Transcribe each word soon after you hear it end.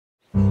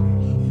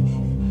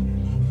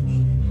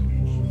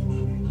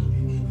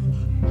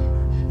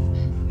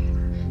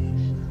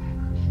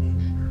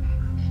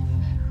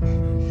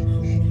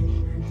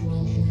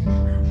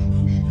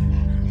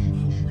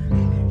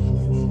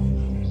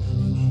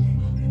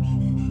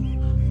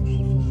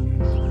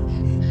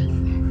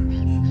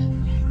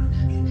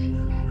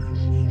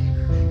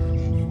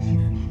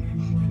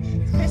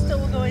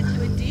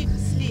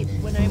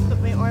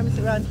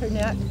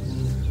neck.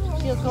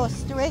 You'll go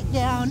straight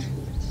down.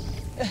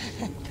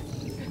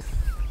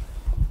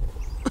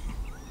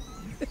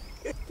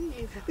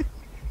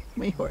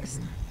 My horse.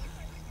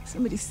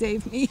 Somebody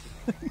save me.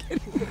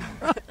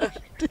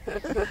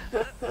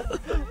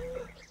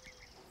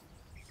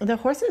 The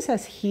horses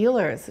as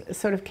healers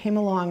sort of came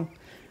along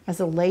as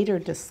a later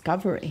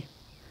discovery.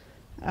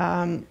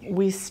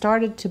 We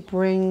started to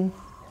bring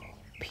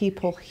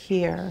people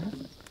here,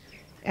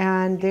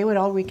 and they would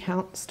all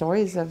recount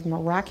stories of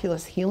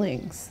miraculous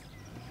healings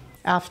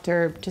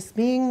after just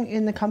being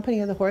in the company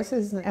of the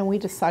horses, and we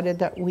decided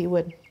that we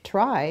would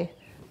try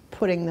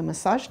putting the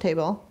massage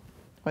table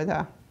or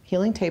the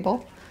healing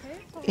table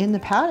in the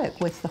paddock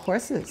with the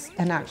horses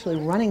and actually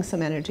running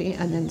some energy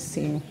and then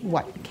seeing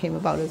what came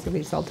about as a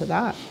result of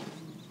that.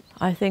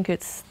 I think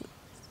it's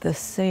the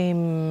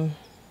same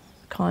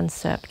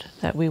concept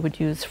that we would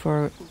use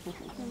for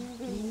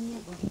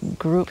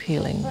group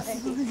healings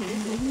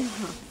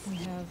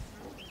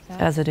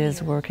as it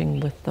is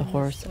working with the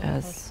horse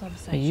as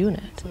a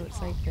unit. So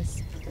it's like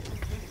this,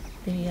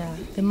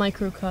 the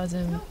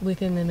microcosm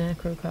within the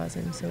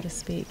macrocosm, so to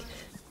speak.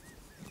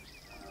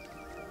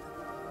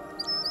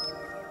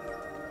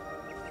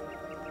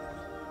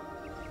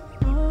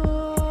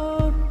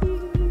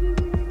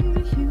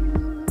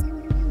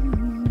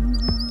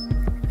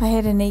 I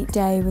had a neat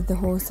day with the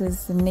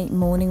horses, a neat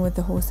morning with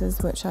the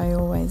horses, which I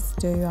always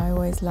do. I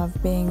always love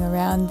being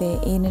around their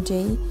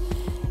energy.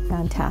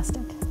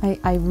 Fantastic.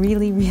 I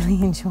really,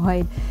 really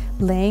enjoyed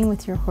laying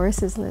with your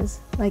horses, Liz.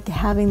 Like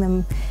having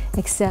them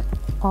accept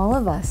all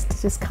of us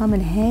to just come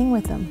and hang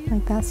with them.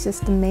 Like that's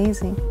just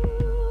amazing.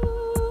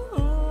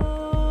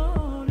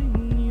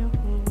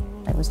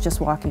 I was just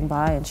walking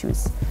by and she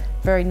was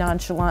very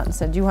nonchalant and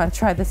said, "Do you want to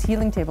try this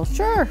healing table?"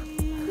 "Sure.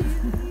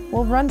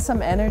 We'll run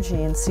some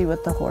energy and see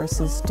what the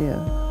horses do."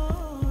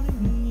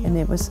 And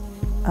it was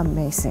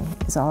amazing,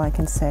 is all I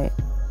can say.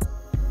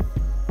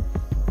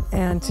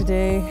 And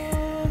today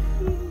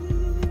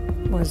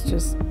was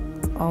just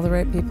all the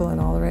right people in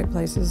all the right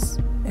places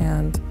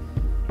and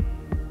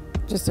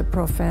just a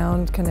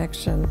profound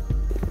connection.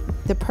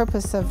 The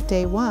purpose of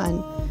day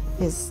one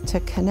is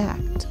to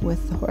connect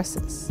with the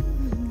horses.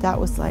 That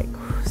was like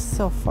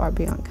so far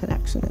beyond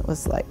connection. It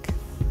was like,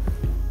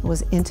 it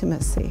was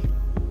intimacy.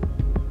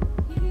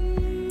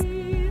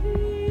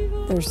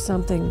 There's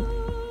something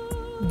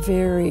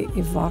very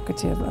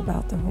evocative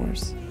about the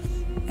horse,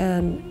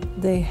 and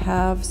they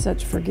have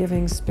such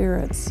forgiving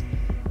spirits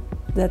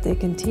that they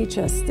can teach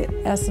us the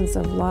essence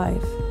of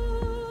life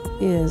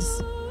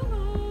is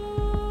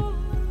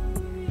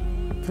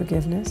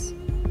forgiveness,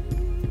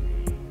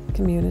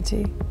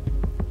 community,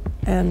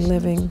 and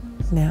living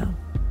now.